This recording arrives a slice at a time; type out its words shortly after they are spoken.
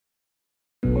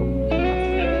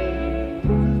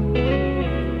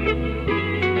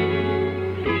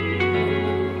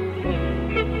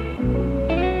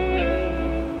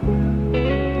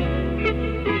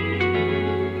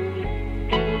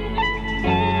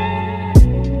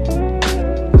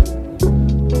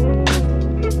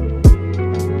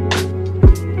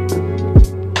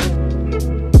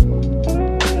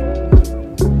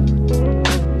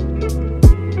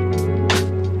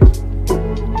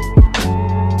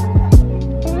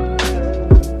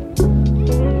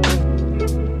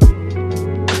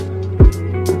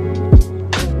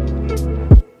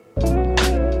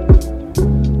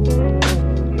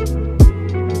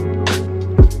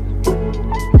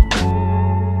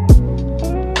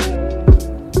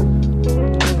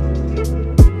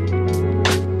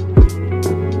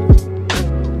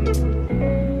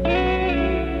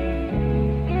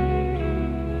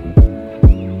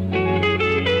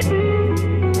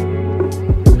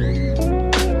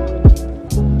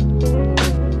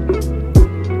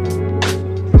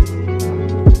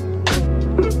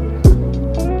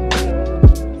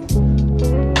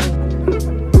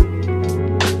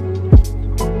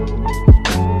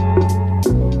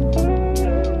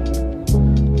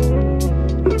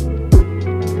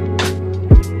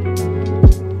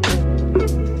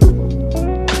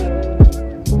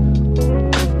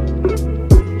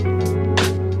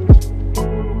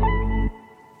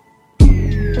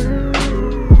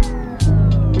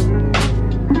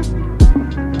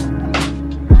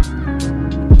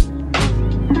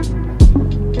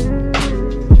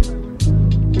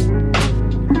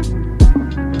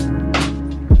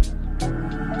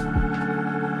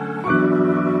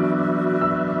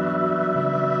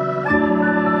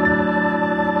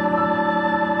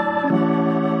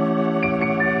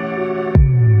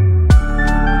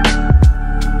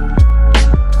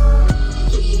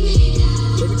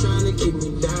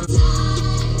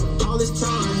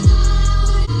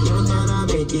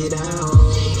make it out.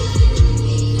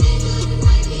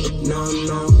 No.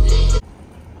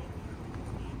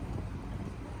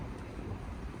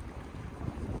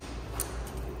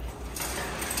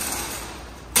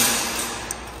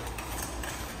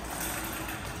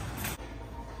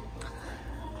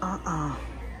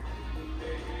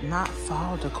 Not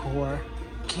fall decor.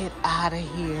 Get out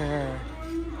of here.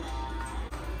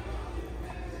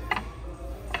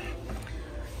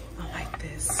 I like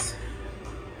this.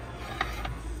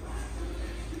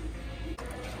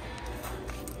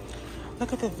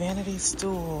 Look at the vanity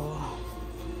stool.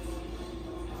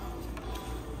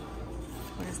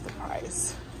 Where's the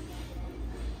price?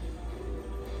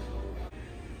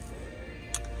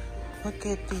 Look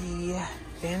at the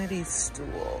vanity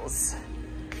stools.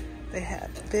 They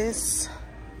have this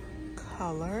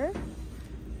color,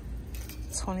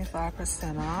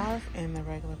 25% off, and the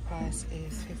regular price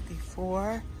is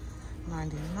 $54.99.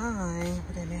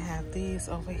 But then they have these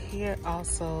over here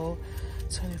also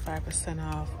 25%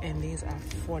 off, and these are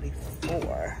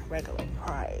 $44 regular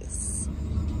price.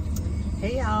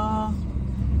 Hey y'all,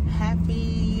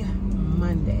 happy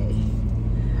Monday.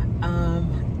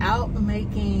 Out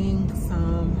making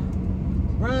some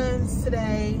runs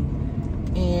today,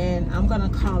 and I'm gonna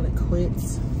call it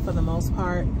quits for the most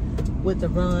part with the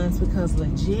runs, because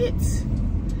legit,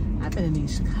 I've been in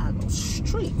these Chicago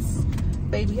streets,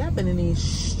 baby. I've been in these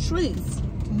streets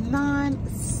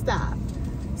non-stop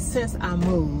since I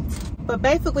moved. But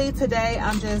basically today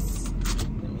I'm just,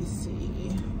 let me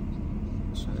see,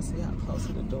 I'm trying to see how close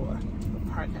to the door, the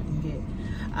park I can get.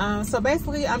 So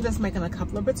basically I'm just making a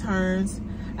couple of returns.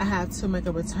 I have to make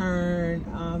a return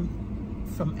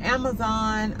from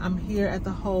Amazon. I'm here at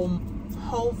the Whole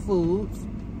Foods,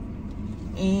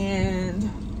 and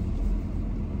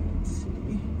let's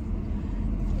see,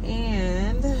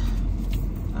 and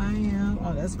I am,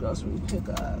 oh, that's grocery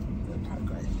pickup, the park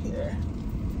right here.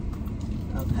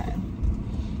 Okay,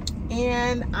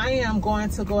 and I am going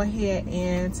to go ahead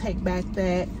and take back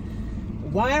that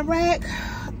wine rack.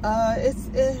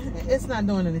 It's not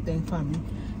doing anything for me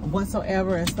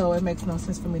whatsoever, and so it makes no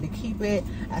sense for me to keep it.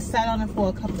 I sat on it for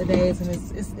a couple of days, and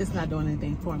it's not doing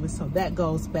anything for me, so that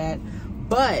goes back.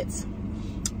 But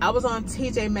I was on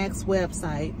TJ Maxx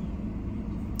website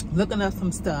looking up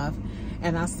some stuff,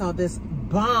 and I saw this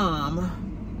bomb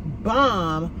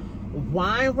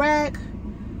wine rack,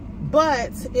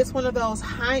 but it's one of those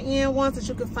high-end ones that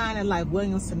you can find at like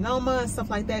Williams-Sonoma and stuff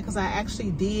like that, because I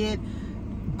actually did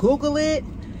Google it.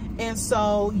 And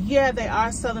so, yeah, they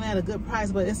are selling at a good price,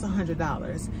 but it's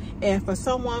 $100. And for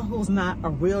someone who's not a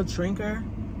real drinker,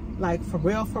 like for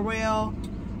real,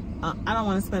 I don't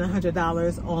want to spend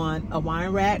 $100 on a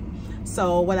wine rack.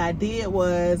 So what I did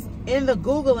was, in the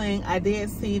Googling, I did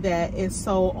see that it's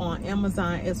sold on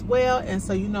Amazon as well. And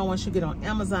so, you know, once you get on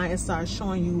Amazon, it starts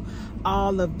showing you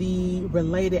all of the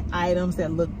related items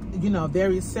that look, you know,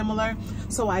 very similar.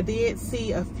 So I did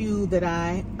see a few that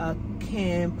I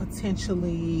can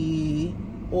potentially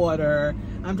order.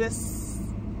 I'm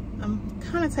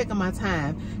kind of taking my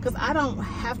time, because I don't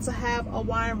have to have a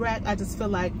wine rack. I just feel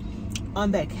like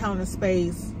on that counter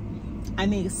space, I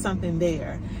need something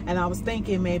there. And I was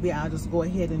thinking maybe I'll just go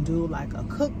ahead and do like a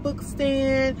cookbook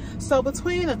stand. So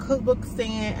between a cookbook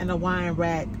stand and a wine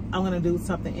rack, I'm gonna do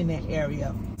something in that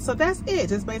area. So that's it,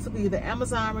 just basically the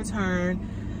Amazon return,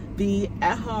 the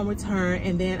at-home return,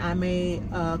 and then I made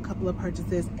a couple of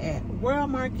purchases at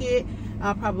World Market.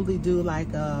 I'll probably do like,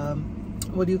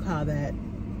 what do you call that?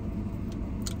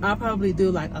 I'll probably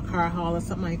do like a car haul or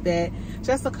something like that.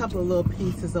 Just a couple of little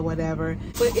pieces or whatever.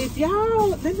 But if y'all,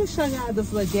 let me show y'all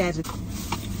this little gadget.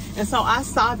 And so I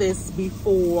saw this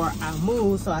before I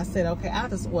moved, so I said, okay, I'll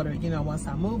just order it, you know, once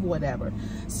I move or whatever.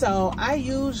 So I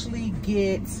usually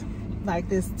get like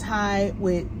this tie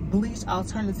with bleach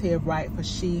alternative, right, for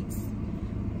sheets,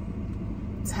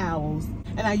 towels.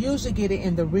 And I usually get it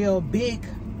in the real big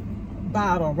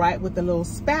bottle, right, with the little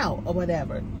spout or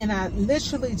whatever. And I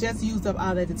literally just used up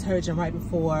all that detergent right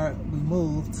before we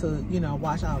moved to, you know,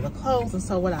 wash all the clothes. And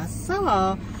so what I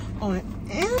saw on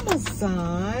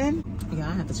Amazon, yeah,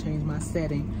 I have to change my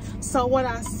setting. So what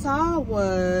I saw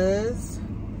was,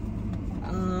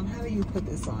 how do you put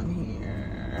this on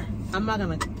here? I'm not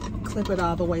gonna clip it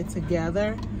all the way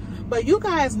together, but you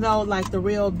guys know, like the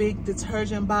real big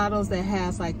detergent bottles that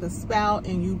has like the spout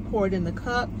and you pour it in the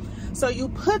cup. So you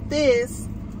put this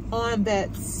on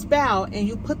that spout and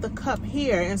you put the cup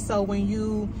here, and so when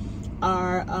you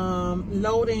are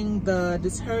loading the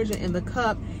detergent in the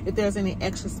cup, if there's any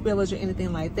extra spillage or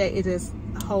anything like that, it just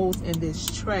holds in this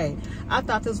tray. I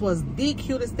thought this was the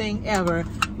cutest thing ever,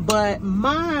 but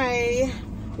my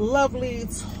lovely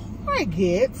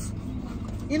Target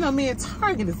you know, me and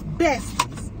Target is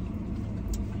besties.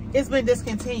 It's been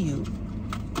discontinued.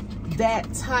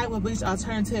 That Tide with Bleach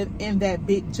alternative in that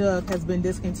big jug has been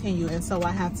discontinued, and so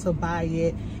I have to buy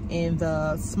it in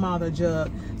the smaller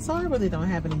jug. So I really don't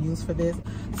have any use for this.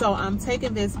 So I'm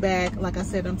taking this back. Like I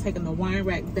said, I'm taking the wine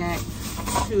rack back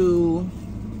to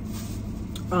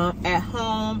at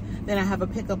home. Then I have a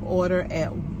pickup order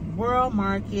at World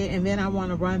Market, and then I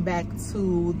want to run back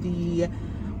to the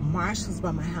Marshalls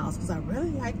by my house because I really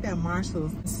like that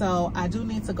Marshalls. So I do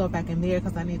need to go back in there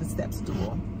because I need a step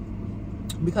stool.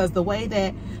 Because the way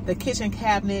that the kitchen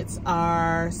cabinets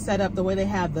are set up, the way they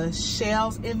have the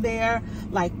shelves in there,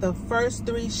 like the first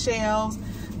 3 shelves,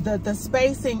 the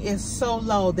spacing is so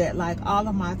low that like all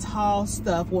of my tall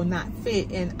stuff will not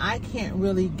fit, and I can't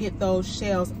really get those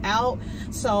shelves out.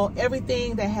 So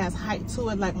everything that has height to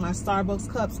it, like my Starbucks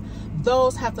cups,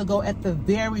 those have to go at the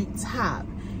very top.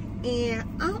 And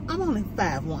I'm only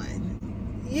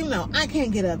 5'1". You know, I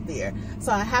can't get up there.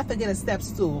 So I have to get a step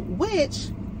stool, which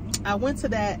I went to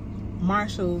that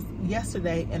Marshalls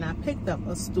yesterday and I picked up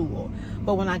a stool,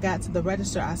 but when I got to the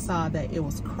register I saw that it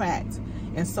was cracked,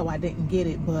 and so I didn't get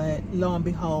it. But lo and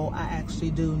behold, I actually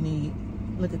do need,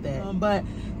 look at that, but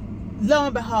lo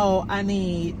and behold, I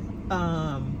need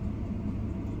a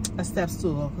step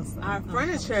stool because our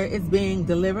furniture is being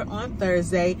delivered on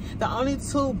Thursday. The only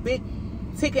 2 big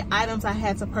ticket items I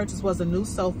had to purchase was a new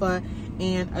sofa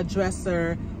and a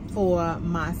dresser for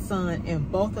my son,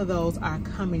 and both of those are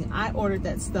coming. I ordered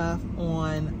that stuff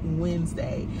on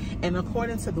Wednesday, and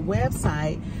according to the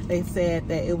website, they said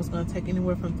that it was going to take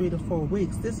anywhere from 3 to 4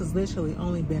 weeks. This has literally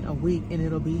only been a week, and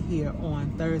it'll be here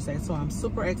on Thursday, so I'm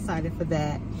super excited for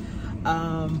that.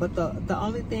 But the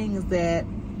only thing is that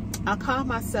I caught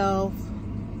myself,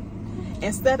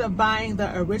 instead of buying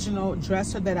the original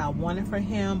dresser that I wanted for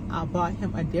him, I bought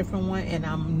him a different one, and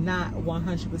I'm not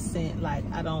 100% like,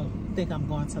 I don't think I'm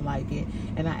going to like it.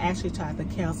 And I actually tried to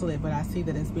cancel it, but I see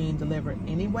that it's being delivered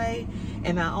anyway.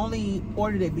 And I only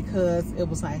ordered it because it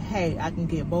was like, hey, I can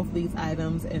get both these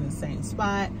items in the same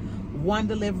spot. 1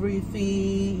 delivery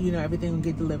fee, you know, everything will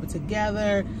get delivered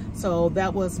together. So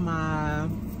that was my,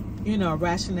 you know,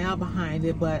 rationale behind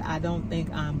it, but I don't think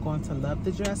I'm going to love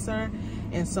the dresser.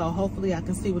 And so hopefully I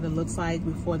can see what it looks like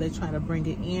before they try to bring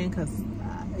it in, because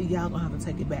y'all gonna have to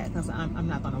take it back because I'm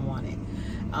not gonna want it.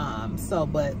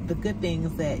 But the good thing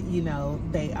is that, you know,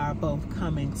 they are both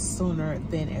coming sooner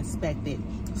than expected.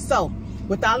 So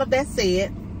with all of that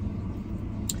said,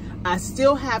 I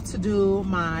still have to do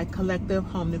my collective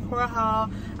home decor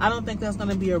haul. I don't think that's going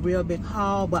to be a real big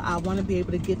haul, but I want to be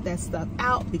able to get that stuff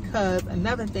out, because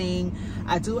another thing,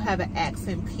 I do have an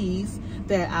accent piece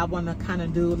that I want to kind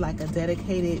of do like a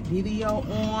dedicated video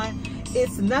on.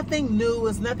 It's nothing new.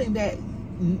 It's nothing that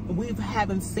we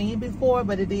haven't seen before,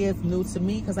 but it is new to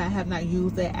me because I have not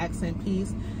used that accent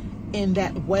piece in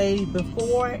that way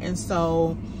before. And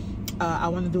so I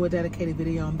want to do a dedicated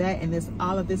video on that, and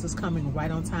all of this is coming right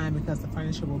on time because the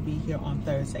furniture will be here on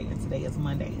Thursday, and today is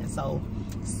Monday, and so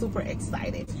super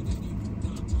excited.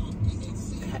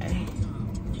 Okay,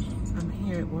 I'm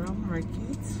here at World Market.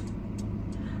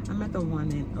 I'm at the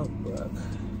one in Oakbrook,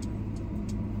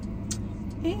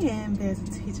 and there's a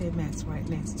TJ Maxx right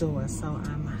next door, so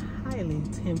I'm highly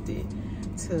tempted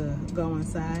to go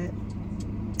inside,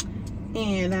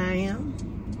 and I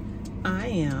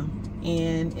am.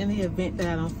 And in the event that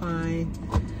I don't find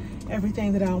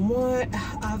everything that I want,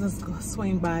 I'll just go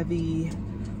swing by the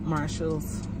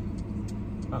Marshalls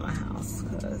by my house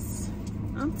because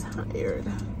I'm tired.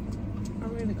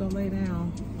 I'm ready to go lay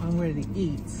down. I'm ready to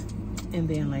eat and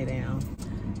then lay down.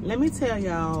 Let me tell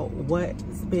y'all what's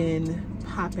been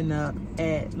popping up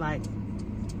at like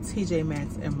TJ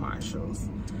Maxx and Marshalls.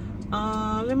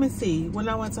 Let me see. When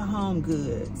I went to Home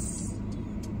Goods,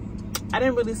 I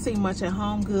didn't really see much at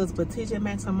Home Goods, but TJ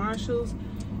Maxx and Marshalls,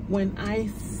 when I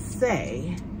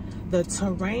say the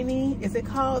Terraini, is it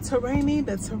called Terraini?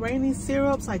 The Terraini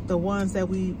syrups, like the ones that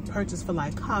we purchase for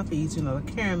like coffees, you know, the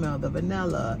caramel, the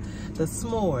vanilla, the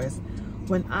s'mores.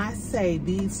 When I say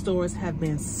these stores have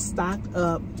been stocked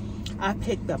up, I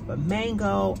picked up a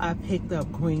mango, I picked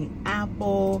up green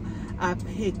apple, I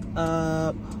picked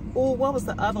up, oh, what was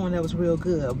the other one that was real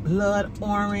good? Blood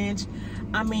orange.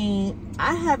 I mean,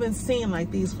 I haven't seen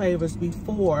like these flavors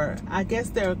before. I guess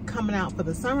they're coming out for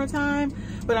the summertime,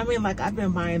 but I mean, like, I've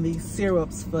been buying these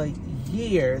syrups for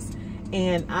years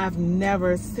and I've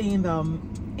never seen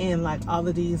them in like all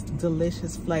of these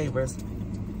delicious flavors.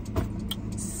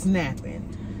 Snapping,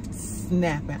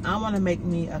 snapping. I want to make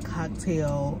me a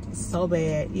cocktail so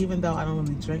bad, even though I don't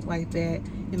really drink like that.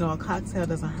 You know, a cocktail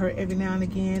doesn't hurt every now and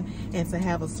again. And to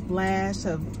have a splash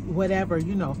of whatever,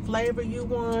 you know, flavor you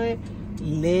want.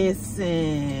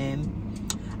 Listen,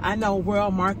 I know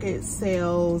World Market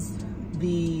sells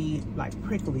the like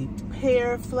prickly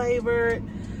pear flavored,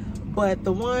 but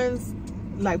the ones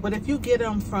like, but if you get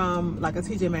them from like a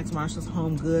TJ Maxx, Marshall's,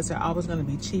 Home Goods, they're always going to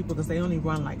be cheaper because they only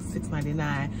run like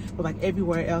 $6.99. But like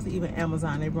everywhere else, even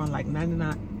Amazon, they run like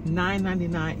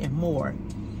 $9.99 and more.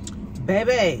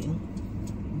 Baby,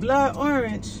 blood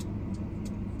orange,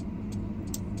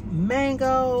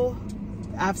 mango.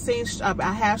 I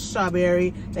have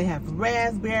strawberry. They have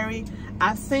raspberry.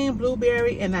 I've seen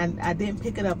blueberry, and I didn't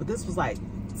pick it up, but this was like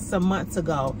some months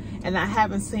ago, and I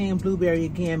haven't seen blueberry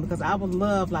again because I would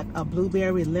love like a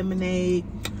blueberry lemonade.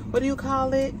 What do you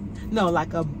call it? No,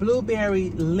 like a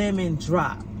blueberry lemon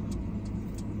drop.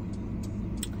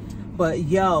 But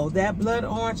yo, that blood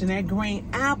orange and that green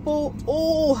apple,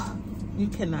 oh, you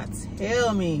cannot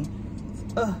tell me.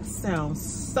 Sounds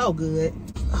so good.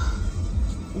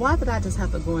 Why did I just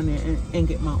have to go in there and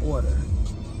get my order?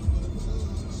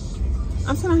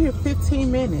 I'm sitting out here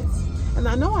 15 minutes. And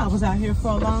I know I was out here for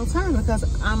a long time because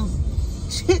I'm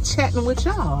chit-chatting with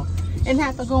y'all and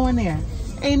have to go in there.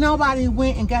 Ain't nobody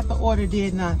went and got the order,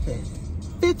 did nothing.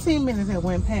 15 minutes that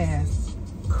went past.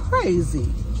 Crazy.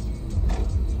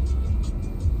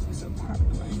 There's a park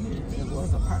right here. There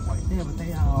was a park right there, but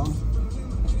they all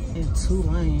in 2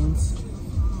 lanes.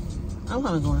 I'm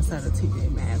gonna go inside the TJ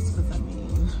Maxx because I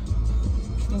mean,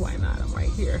 why not? I'm right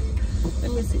here.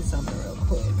 Let me see something real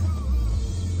quick.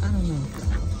 I don't know.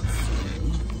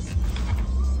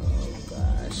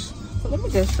 So let me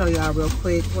just show y'all real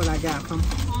quick what I got from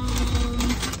Home.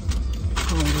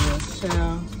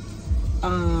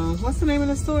 What's the name of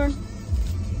the store?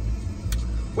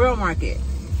 World Market.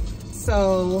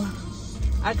 So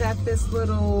I got this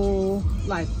little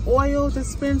like oil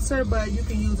dispenser, but you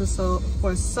can use it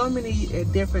for so many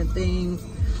different things.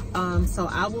 So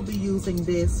I will be using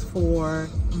this for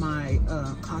my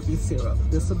coffee syrup.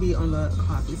 This will be on the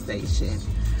coffee station.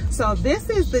 So this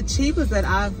is the cheapest that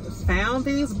I've found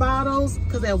these bottles,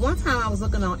 because at one time I was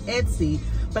looking on Etsy,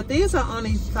 but these are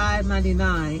only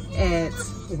 $5.99 at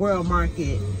World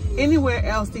Market. Anywhere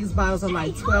else, these bottles are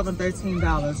like $12 and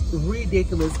 $13.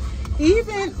 Ridiculous.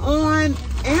 Even on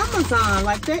Amazon,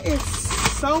 like that is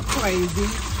so crazy.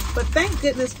 But thank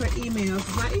goodness for emails.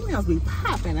 My emails be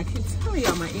popping. I keep telling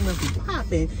y'all my emails be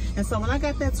popping. And so when I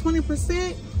got that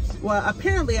 20%, well,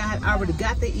 apparently I had already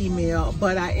got the email,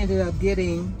 but I ended up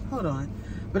getting,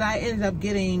 but I ended up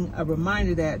getting a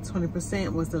reminder that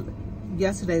 20% was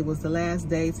yesterday was the last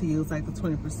day to use like the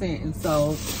 20%. And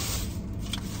so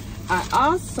I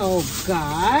also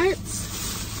got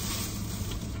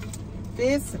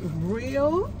this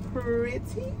real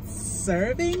pretty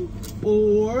serving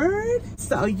board.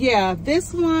 So yeah,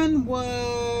 this one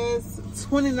was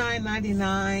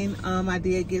 $29.99. I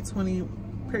did get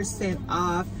 20%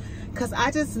 off because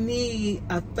I just need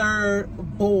a third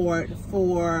board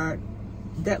for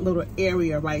that little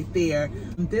area right there.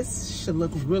 This should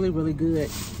look really, really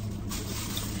good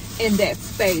in that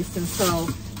space. And so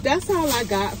that's all I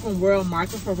got from World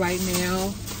Market for right now.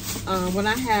 When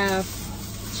I have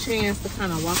chance to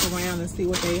kind of walk around and see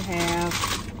what they have,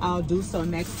 I'll do so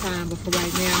next time. But for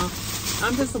right now,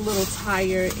 I'm just a little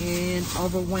tired and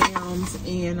overwhelmed,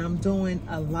 and I'm doing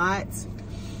a lot.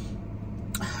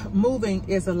 Moving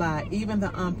is a lot. Even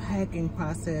the unpacking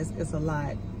process is a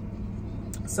lot.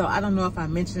 So I don't know if I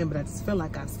mentioned it, but I just feel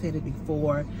like I've said it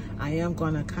before. I am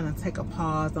going to kind of take a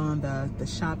pause on the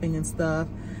shopping and stuff,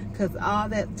 because all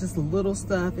that just little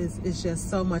stuff is just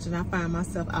so much. And I find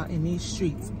myself out in these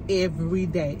streets every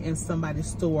day in somebody's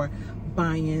store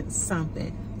buying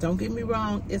something. Don't get me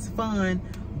wrong, it's fun,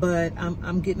 but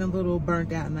I'm getting a little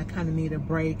burnt out and I kind of need a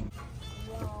break.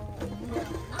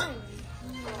 I'm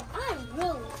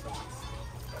really fast.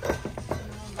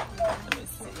 Let me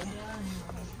see.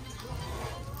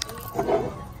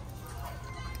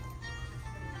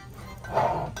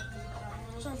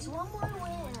 Just one more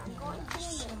win. I'm going to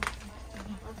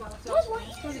win.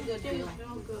 It's pretty good deal.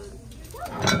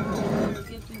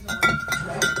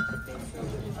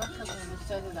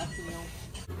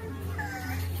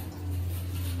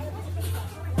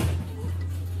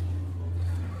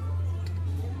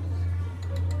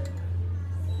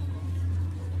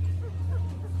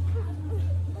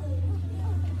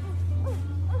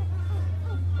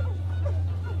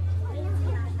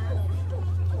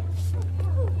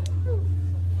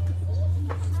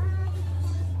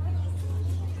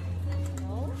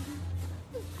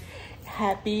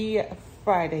 Happy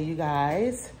Friday, you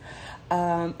guys.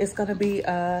 It's gonna be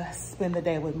spend the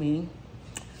day with me.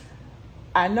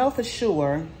 I know for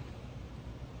sure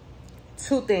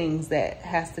 2 things that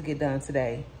has to get done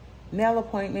today. Nail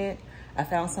appointment. I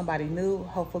found somebody new.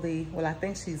 Hopefully, well, I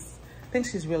think she's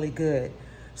really good.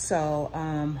 So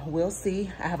we'll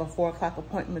see. I have a 4 o'clock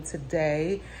appointment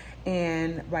today.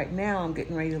 And right now I'm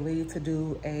getting ready to leave to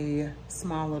do a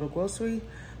small little grocery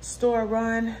store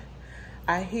run.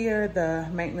 I hear the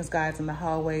maintenance guys in the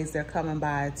hallways, they're coming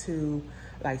by to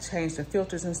like change the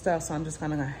filters and stuff. So I'm just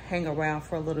gonna hang around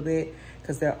for a little bit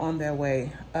because they're on their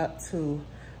way up to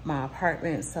my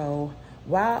apartment. So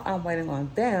while I'm waiting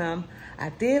on them, I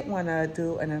did wanna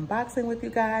do an unboxing with you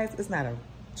guys. It's not a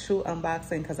true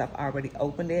unboxing because I've already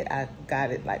opened it. I got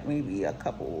it like maybe a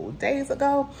couple days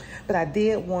ago, but I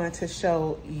did want to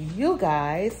show you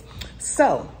guys.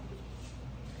 So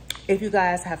if you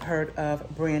guys have heard of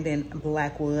Brandon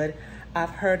Blackwood,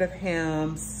 I've heard of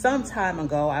him some time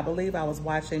ago. I believe I was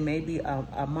watching maybe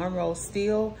a Monroe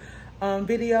Steel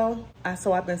video.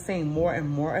 So I've been seeing more and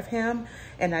more of him.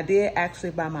 And I did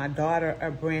actually buy my daughter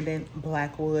a Brandon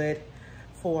Blackwood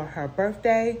for her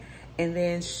birthday. And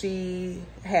then she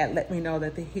had let me know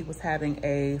that he was having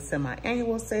a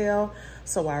semi-annual sale.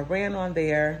 So I ran on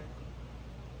there.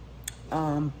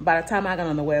 By the time I got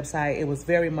on the website, it was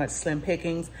very much slim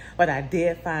pickings, but I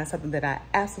did find something that I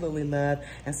absolutely love.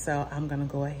 And so I'm gonna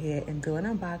go ahead and do an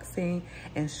unboxing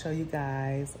and show you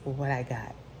guys what I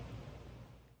got.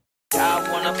 I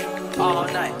wanna all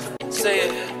night. Say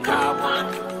it. I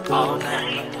wanna all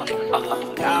night.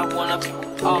 I wanna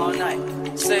all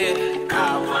night. Say it.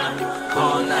 I wanna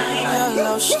all night.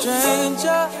 Hello,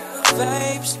 stranger.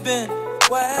 Babe's been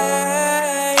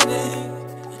waiting.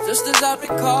 Just as I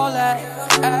recall, that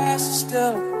ass is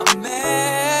still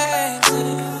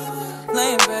amazing.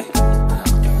 Laying, babe.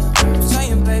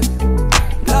 Saying, baby.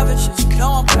 Love it, shit, you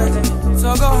know I'm crazy.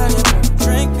 So go ahead and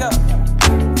drink up.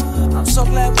 I'm so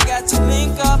glad we got to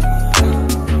link up.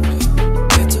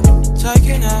 Get to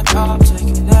taking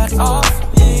that off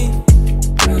me.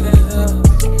 Yeah.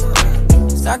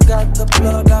 'Cause I got the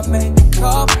blood that made the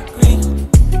coffee green.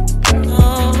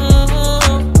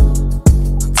 I'm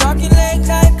talking late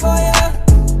night for ya.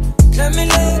 Let me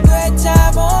lay a great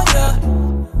time on ya.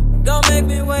 Don't make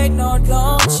me wait, no,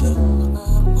 don't you?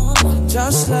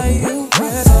 Just like you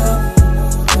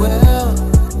will.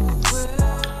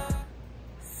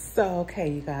 So, okay,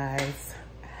 you guys,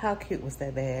 how cute was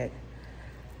that bag?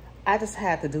 I just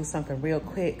had to do something real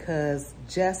quick because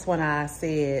just when I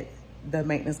said the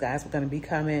maintenance guys were gonna be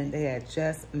coming, they had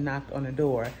just knocked on the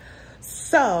door.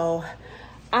 So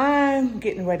I'm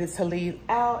getting ready to leave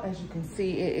out. As you can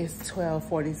see, it is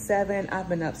 12:47. I've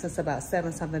been up since about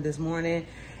 7 something this morning,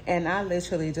 and I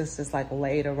literally just like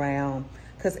laid around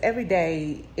because every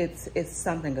day it's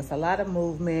something. It's a lot of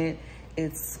movement.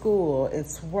 It's school,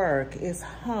 it's work, it's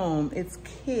home, it's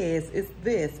kids, it's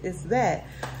this, it's that.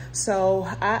 So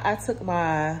I took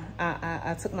my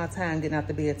time getting out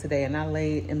the bed today, and I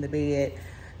laid in the bed,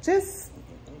 just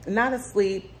not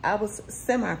asleep. I was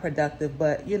semi-productive,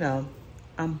 but you know,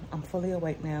 I'm fully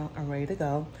awake now. I'm ready to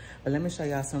go. But let me show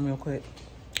y'all something real quick.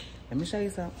 Let me show you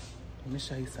something. Let me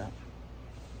show you something.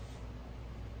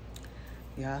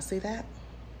 Y'all see that?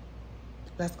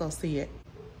 Let's go see it.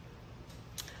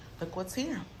 Look what's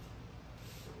here.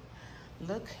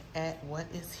 Look at what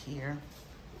is here.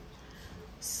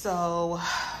 So,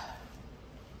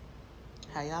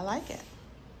 how y'all like it?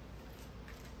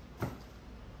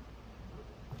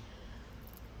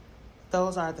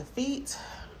 Those are the feet.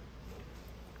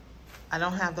 I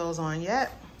don't have those on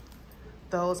yet.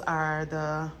 Those are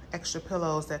the extra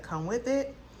pillows that come with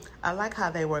it. I like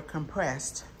how they were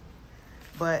compressed,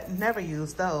 but never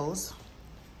used those.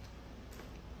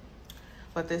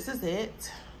 But this is it.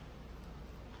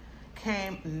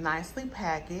 Came nicely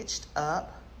packaged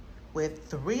up with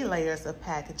 3 layers of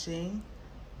packaging.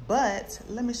 But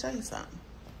let me show you something.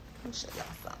 Let me show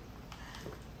y'all something.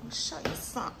 Let me show you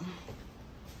something.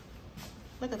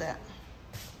 Look at that.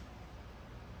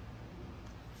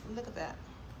 Look at that.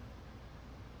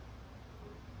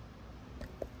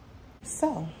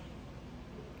 So,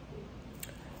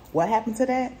 what happened to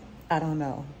that? I don't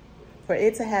know. For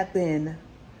it to have been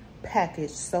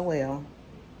packaged so well,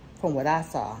 from what I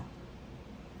saw,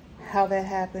 how that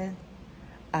happened,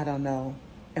 I don't know.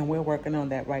 And we're working on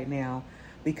that right now,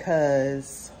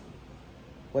 because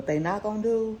what they not gonna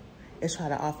do is try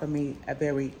to offer me a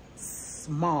very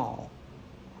small,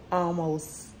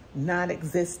 almost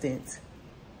non-existent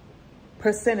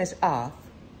percentage off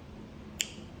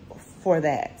for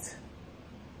that.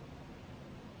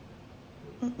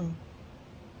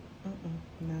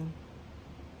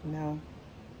 No,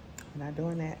 we're not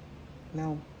doing that.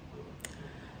 No,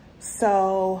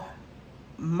 So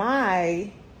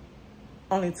my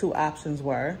only two options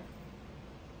were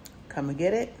come and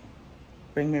get it,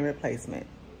 bring me a replacement.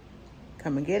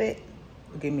 Come and get it,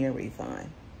 give me a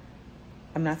refund.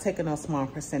 I'm not taking no small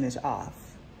percentage off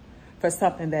for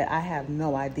something that I have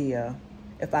no idea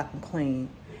if I can clean.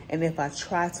 And if I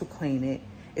try to clean it,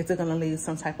 is it gonna leave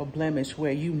some type of blemish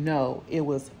where you know it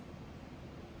was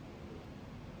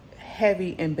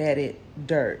heavy embedded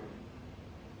dirt?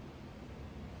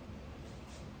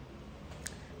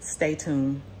 Stay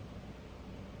tuned.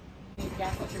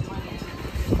 That's what your money